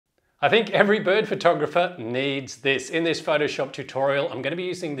I think every bird photographer needs this. In this Photoshop tutorial, I'm going to be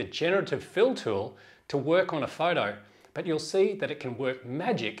using the Generative Fill tool to work on a photo, but you'll see that it can work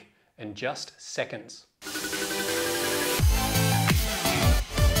magic in just seconds.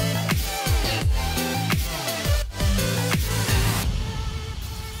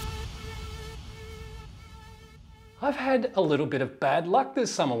 I've had a little bit of bad luck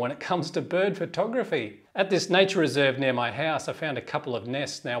this summer when it comes to bird photography. At this nature reserve near my house, I found a couple of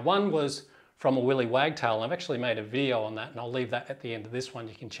nests. Now, one was from a willy wagtail, and I've actually made a video on that, and I'll leave that at the end of this one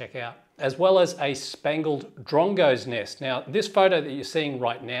you can check out. As well as a spangled drongo's nest. Now, this photo that you're seeing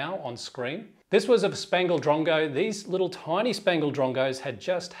right now on screen, this was of a spangled drongo. These little tiny spangled drongos had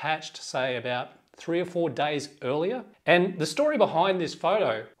just hatched, say, about 3 or 4 days earlier. And the story behind this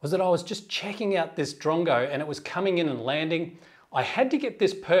photo was that I was just checking out this drongo and it was coming in and landing. I had to get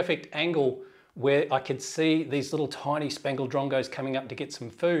this perfect angle where I could see these little tiny spangled drongos coming up to get some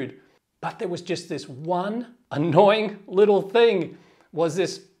food. But there was just this one annoying little thing, was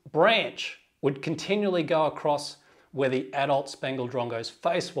this branch would continually go across where the adult spangled drongo's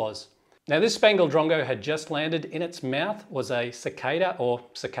face was. Now, this spangled drongo had just landed. In its mouth was a cicada or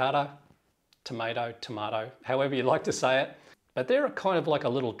cicada, tomato, however you like to say it. But they're kind of like a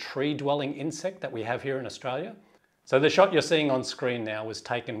little tree-dwelling insect that we have here in Australia. So the shot you're seeing on screen now was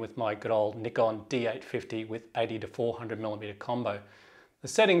taken with my good old Nikon D850 with 80 to 400mm combo. The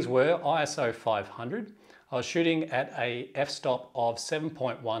settings were ISO 500. I was shooting at a f-stop of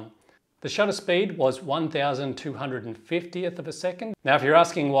 7.1. The shutter speed was 1,250th of a second. Now, if you're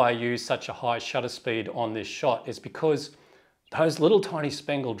asking why I use such a high shutter speed on this shot, it's because those little tiny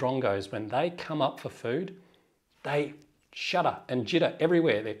spangled drongos, when they come up for food, they shudder and jitter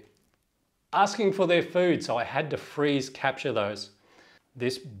everywhere. They're asking for their food, so I had to freeze capture those.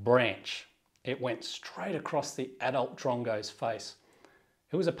 This branch, it went straight across the adult drongo's face.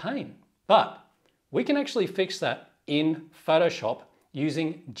 It was a pain, but we can actually fix that in Photoshop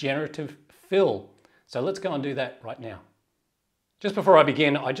using Generative Fill. So let's go and do that right now. Just before I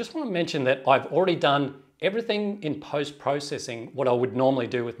begin, I just want to mention that I've already done everything in post-processing what I would normally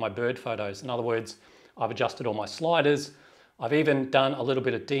do with my bird photos. In other words, I've adjusted all my sliders. I've even done a little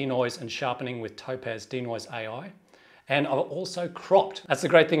bit of denoise and sharpening with Topaz Denoise AI. And I've also cropped. That's the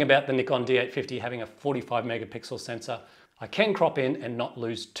great thing about the Nikon D850 having a 45 megapixel sensor. I can crop in and not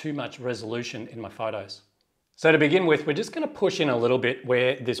lose too much resolution in my photos. So to begin with, we're just going to push in a little bit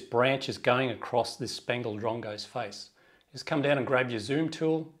where this branch is going across this spangled drongo's face. Just come down and grab your zoom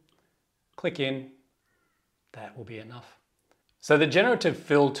tool, click in. That will be enough. So the Generative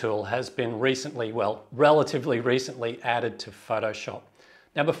Fill tool has been recently, well, relatively recently added to Photoshop.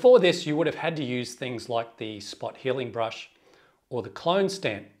 Now, before this, you would have had to use things like the spot healing brush or the clone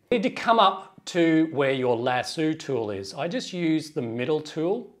stamp. You need to come up to where your lasso tool is. I just use the middle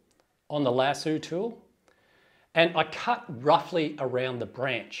tool on the lasso tool and I cut roughly around the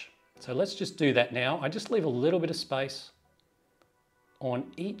branch. So let's just do that now. I just leave a little bit of space on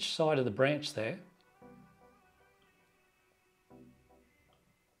each side of the branch there.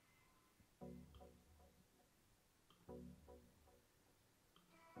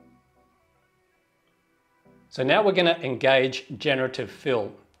 So now we're going to engage Generative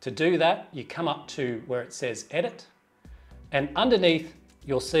Fill. To do that, you come up to where it says Edit, and underneath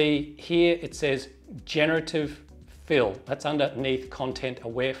you'll see here it says Generative Fill. That's underneath Content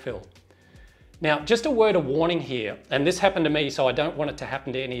Aware Fill. Now, just a word of warning here, and this happened to me, so I don't want it to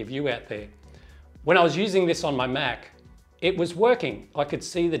happen to any of you out there. When I was using this on my Mac, it was working. I could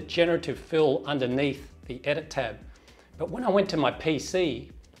see the Generative Fill underneath the Edit tab. But when I went to my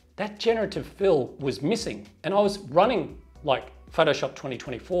PC, that Generative Fill was missing, and I was running like Photoshop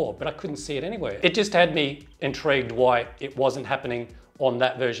 2024, but I couldn't see it anywhere. It just had me intrigued why it wasn't happening on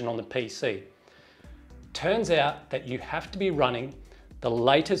that version on the PC. Turns out that you have to be running the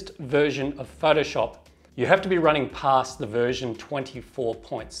latest version of Photoshop. You have to be running past the version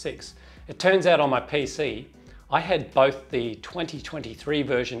 24.6. It turns out on my PC, I had both the 2023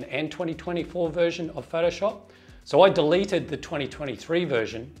 version and 2024 version of Photoshop. So I deleted the 2023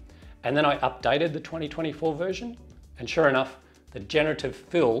 version and then I updated the 2024 version, and sure enough, the Generative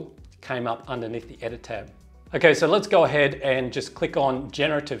Fill came up underneath the Edit tab. Okay, so let's go ahead and just click on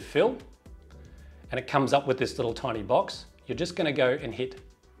Generative Fill, and it comes up with this little tiny box. You're just gonna go and hit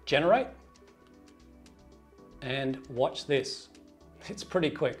Generate, and watch this. It's pretty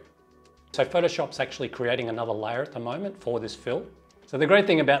quick. So Photoshop's actually creating another layer at the moment for this fill. So the great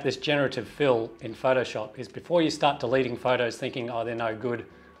thing about this Generative Fill in Photoshop is before you start deleting photos thinking, oh, they're no good,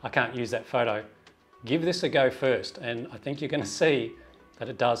 I can't use that photo, give this a go first, and I think you're going to see that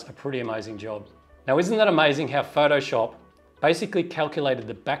it does a pretty amazing job. Now, isn't that amazing how Photoshop basically calculated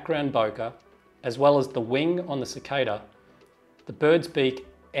the background bokeh, as well as the wing on the cicada, the bird's beak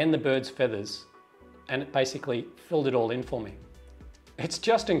and the bird's feathers, and it basically filled it all in for me. It's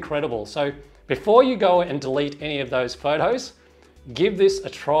just incredible. So before you go and delete any of those photos, give this a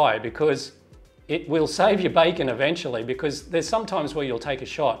try, because it will save your bacon eventually, because there's sometimes where you'll take a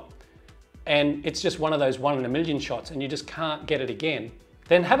shot and it's just one of those 1 in a million shots and you just can't get it again.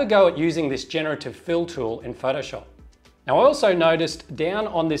 Then have a go at using this generative fill tool in Photoshop. Now I also noticed down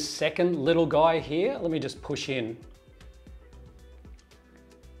on this second little guy here, let me just push in.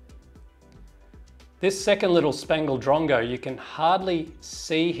 This second little spangled drongo, you can hardly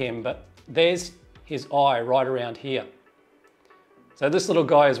see him, but there's his eye right around here. So this little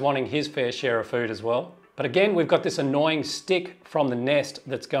guy is wanting his fair share of food as well. But again, we've got this annoying stick from the nest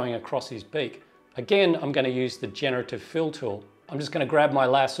that's going across his beak. Again, I'm going to use the generative fill tool. I'm just going to grab my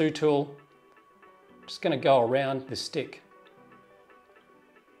lasso tool. I'm just going to go around the stick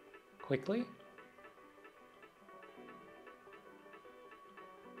quickly.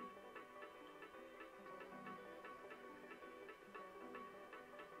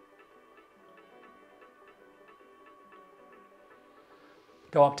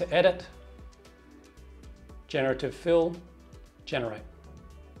 Go up to Edit, Generative Fill, Generate.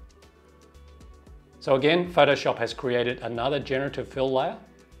 So again, Photoshop has created another generative fill layer.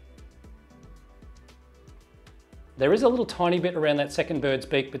 There is a little tiny bit around that second bird's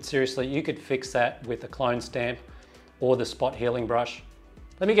beak, but seriously, you could fix that with a clone stamp or the spot healing brush.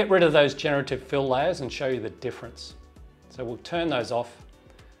 Let me get rid of those generative fill layers and show you the difference. So we'll turn those off.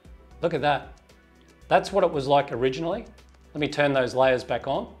 Look at that. That's what it was like originally. Let me turn those layers back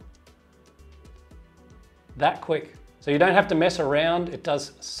on. That quick. So you don't have to mess around. It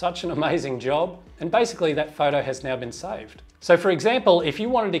does such an amazing job. And basically that photo has now been saved. So for example, if you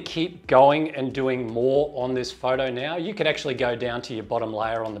wanted to keep going and doing more on this photo now, you could actually go down to your bottom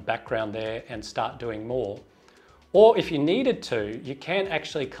layer on the background there and start doing more. Or if you needed to, you can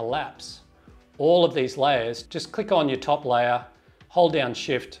actually collapse all of these layers. Just click on your top layer, hold down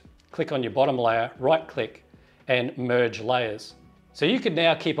Shift, click on your bottom layer, right click, and merge layers. So you could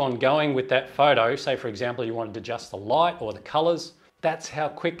now keep on going with that photo. Say for example, you wanted to adjust the light or the colors. That's how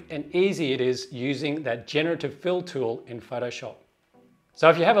quick and easy it is using that generative fill tool in Photoshop. So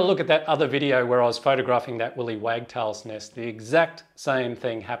if you have a look at that other video where I was photographing that woolly wagtail's nest, the exact same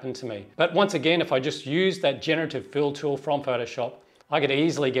thing happened to me. But once again, if I just use that generative fill tool from Photoshop, I could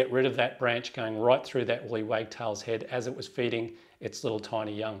easily get rid of that branch going right through that woolly wagtail's head as it was feeding its little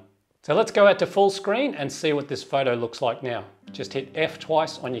tiny young. So let's go out to full screen and see what this photo looks like now. Just hit F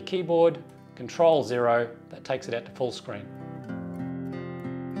twice on your keyboard, Control 0, that takes it out to full screen.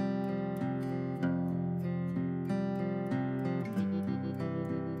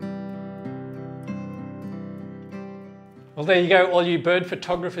 Well, there you go, all you bird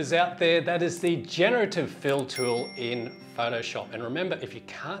photographers out there. That is the generative fill tool in Photoshop. And remember, if you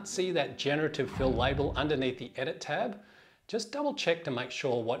can't see that generative fill label underneath the Edit tab, just double check to make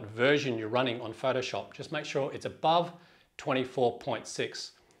sure what version you're running on Photoshop. Just make sure it's above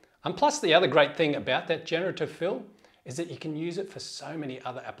 24.6. And plus the other great thing about that generative fill is that you can use it for so many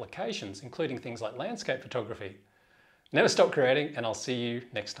other applications, including things like landscape photography. Never stop creating, and I'll see you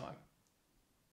next time.